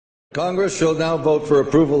Congress shall now vote for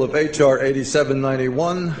approval of H.R.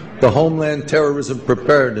 8791, the Homeland Terrorism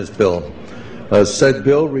Preparedness Bill. Said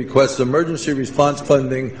bill requests emergency response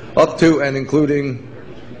funding up to and including,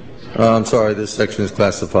 this section is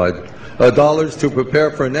classified, dollars to prepare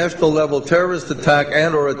for a national-level terrorist attack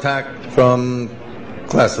and or attack from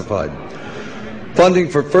classified. Funding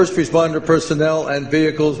for first responder personnel and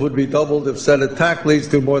vehicles would be doubled if said attack leads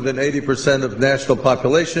to more than 80% of national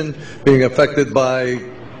population being affected by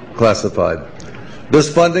classified.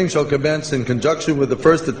 This funding shall commence in conjunction with the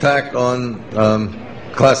first attack on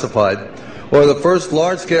classified or the first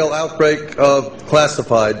large-scale outbreak of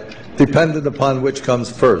classified, dependent upon which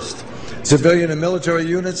comes first. Civilian and military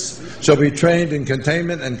units shall be trained in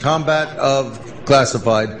containment and combat of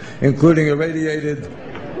classified, including irradiated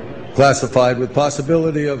classified, with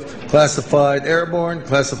possibility of classified airborne,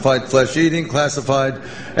 classified flesh-eating, classified,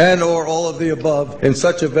 and or all of the above in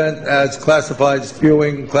such event as classified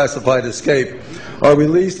spewing, classified escape, are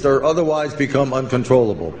released or otherwise become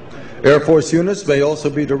uncontrollable. Air Force units may also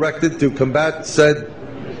be directed to combat said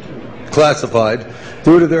classified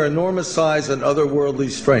due to their enormous size and otherworldly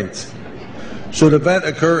strength. Should event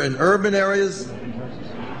occur in urban areas,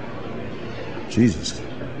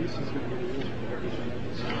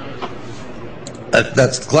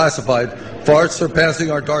 that's classified, far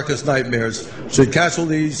surpassing our darkest nightmares. Should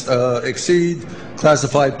casualties exceed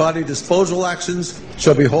classified, body disposal actions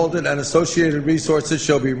shall be halted and associated resources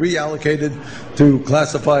shall be reallocated to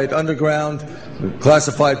classified underground,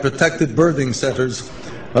 classified protected birthing centers.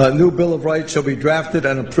 A new Bill of Rights shall be drafted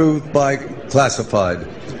and approved by classified.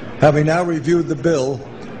 Having now reviewed the bill,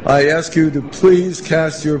 I ask you to please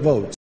cast your votes.